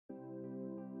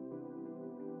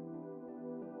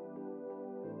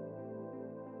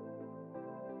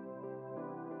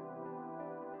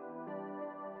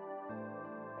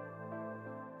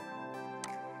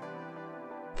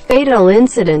fatal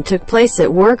incident took place at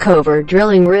workover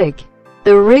drilling rig.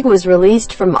 The rig was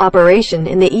released from operation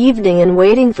in the evening and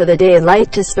waiting for the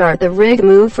daylight to start. The rig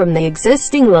moved from the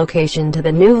existing location to the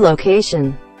new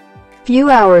location. Few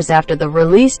hours after the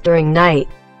release during night,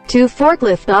 two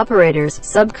forklift operators,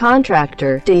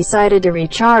 subcontractor, decided to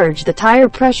recharge the tire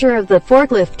pressure of the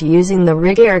forklift using the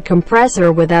rig air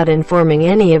compressor without informing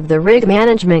any of the rig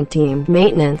management team,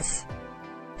 maintenance,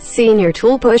 senior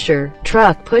tool pusher,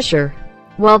 truck pusher.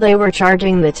 While they were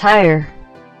charging the tire,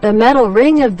 the metal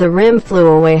ring of the rim flew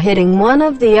away, hitting one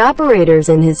of the operators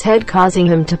in his head, causing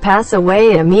him to pass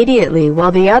away immediately,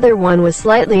 while the other one was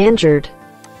slightly injured.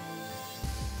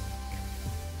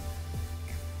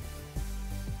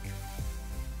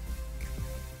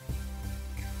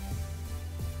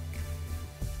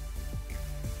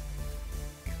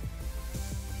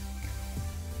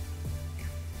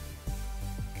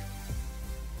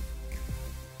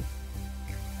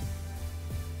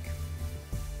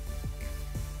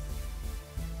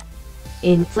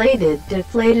 Inflated,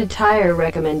 deflated tire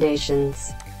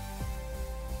recommendations.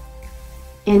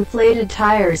 Inflated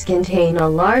tires contain a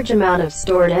large amount of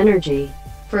stored energy.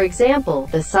 For example,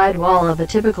 the sidewall of a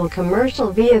typical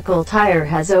commercial vehicle tire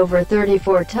has over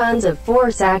 34 tons of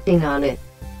force acting on it.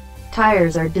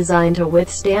 Tires are designed to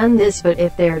withstand this, but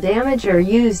if they are damaged or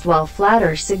used while flat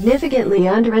or significantly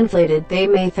underinflated, they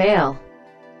may fail.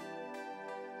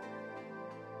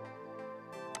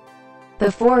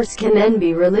 The force can then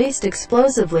be released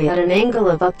explosively at an angle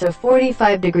of up to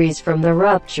 45 degrees from the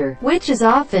rupture, which is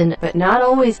often, but not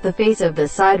always, the face of the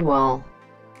sidewall,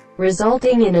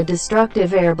 resulting in a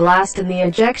destructive air blast and the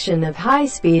ejection of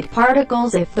high-speed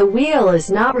particles. If the wheel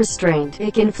is not restrained,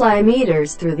 it can fly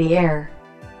meters through the air.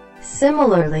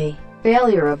 Similarly,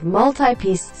 failure of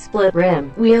multi-piece split rim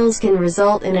wheels can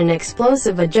result in an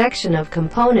explosive ejection of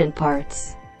component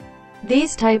parts.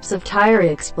 These types of tire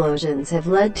explosions have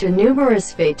led to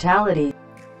numerous fatalities.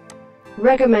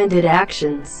 Recommended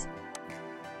actions.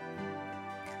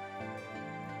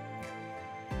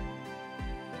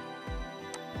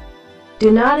 Do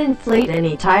not inflate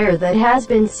any tire that has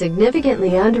been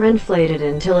significantly underinflated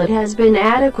until it has been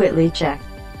adequately checked.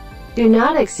 Do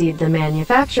not exceed the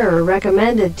manufacturer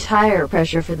recommended tire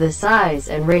pressure for the size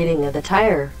and rating of the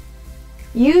tire.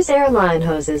 Use airline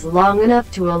hoses long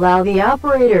enough to allow the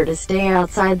operator to stay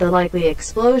outside the likely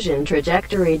explosion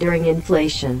trajectory during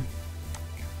inflation.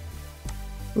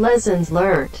 Lessons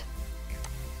learned.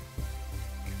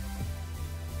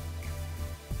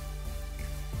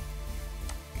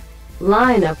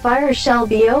 Line of fire shall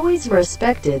be always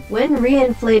respected. When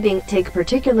reinflating, take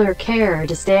particular care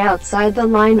to stay outside the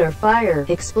line of fire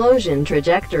explosion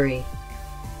trajectory.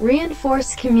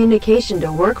 Reinforce communication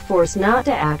to workforce not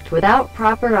to act without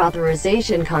proper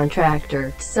authorization.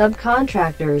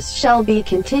 Subcontractors shall be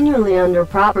continually under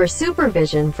proper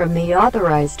supervision from the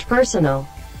authorized personnel.